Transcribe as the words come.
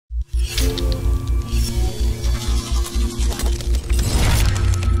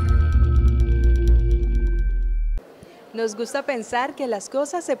Nos gusta pensar que las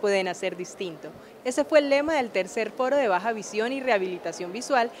cosas se pueden hacer distinto. Ese fue el lema del tercer foro de baja visión y rehabilitación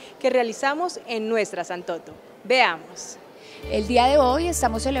visual que realizamos en nuestra SANTOTO. Veamos. El día de hoy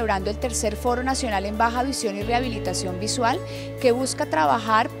estamos celebrando el tercer Foro Nacional en Baja Visión y Rehabilitación Visual, que busca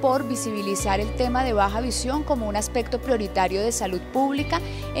trabajar por visibilizar el tema de baja visión como un aspecto prioritario de salud pública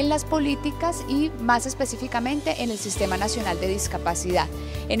en las políticas y más específicamente en el Sistema Nacional de Discapacidad.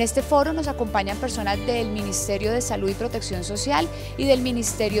 En este foro nos acompañan personas del Ministerio de Salud y Protección Social y del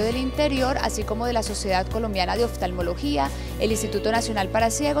Ministerio del Interior, así como de la Sociedad Colombiana de Oftalmología, el Instituto Nacional para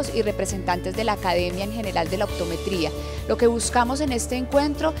Ciegos y representantes de la Academia en general de la Optometría. Lo que buscamos en este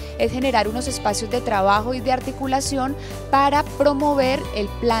encuentro es generar unos espacios de trabajo y de articulación para promover el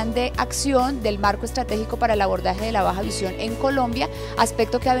plan de acción del marco estratégico para el abordaje de la baja visión en Colombia,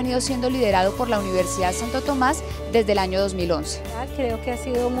 aspecto que ha venido siendo liderado por la Universidad Santo Tomás desde el año 2011. Creo que ha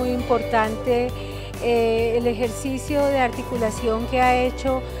sido muy importante el ejercicio de articulación que ha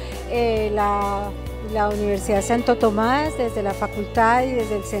hecho la Universidad Santo Tomás desde la facultad y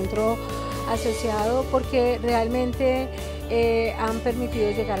desde el centro asociado, porque realmente han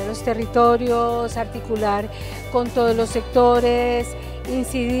permitido llegar a los territorios, articular con todos los sectores,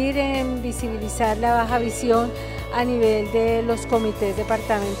 incidir en visibilizar la baja visión a nivel de los comités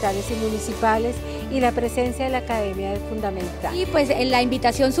departamentales y municipales, y la presencia de la academia es fundamental. Y pues la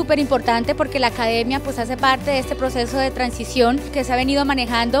invitación súper importante, porque la academia pues hace parte de este proceso de transición que se ha venido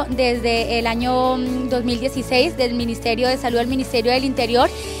manejando desde el año 2016, del Ministerio de Salud al Ministerio del Interior.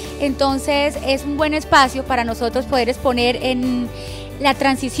 Entonces es un buen espacio para nosotros poder exponer en la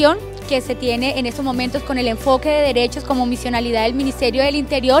transición que se tiene en estos momentos con el enfoque de derechos como misionalidad del Ministerio del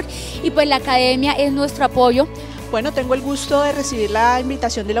Interior, y pues la academia es nuestro apoyo. Bueno, tengo el gusto de recibir la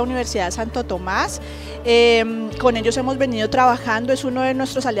invitación de la Universidad Santo Tomás. Con ellos hemos venido trabajando, es uno de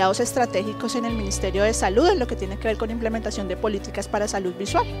nuestros aliados estratégicos en el Ministerio de Salud, en lo que tiene que ver con implementación de políticas para salud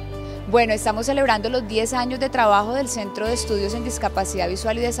visual. Bueno, estamos celebrando los 10 años de trabajo del Centro de Estudios en Discapacidad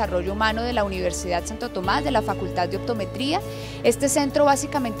Visual y Desarrollo Humano de la Universidad Santo Tomás, de la Facultad de Optometría. Este centro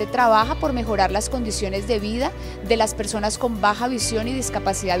básicamente trabaja por mejorar las condiciones de vida de las personas con baja visión y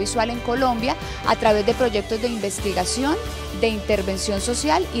discapacidad visual en Colombia a través de proyectos de investigación, de intervención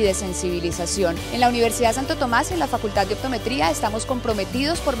social y de sensibilización. En la Universidad Santo Tomás y en la Facultad de Optometría estamos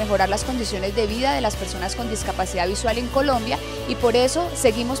comprometidos por mejorar las condiciones de vida de las personas con discapacidad visual en Colombia, y por eso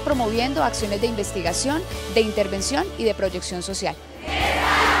seguimos promoviendo acciones de investigación, de intervención y de proyección social.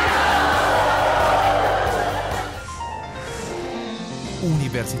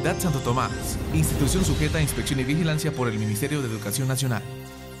 Universidad Santo Tomás, institución sujeta a inspección y vigilancia por el Ministerio de Educación Nacional.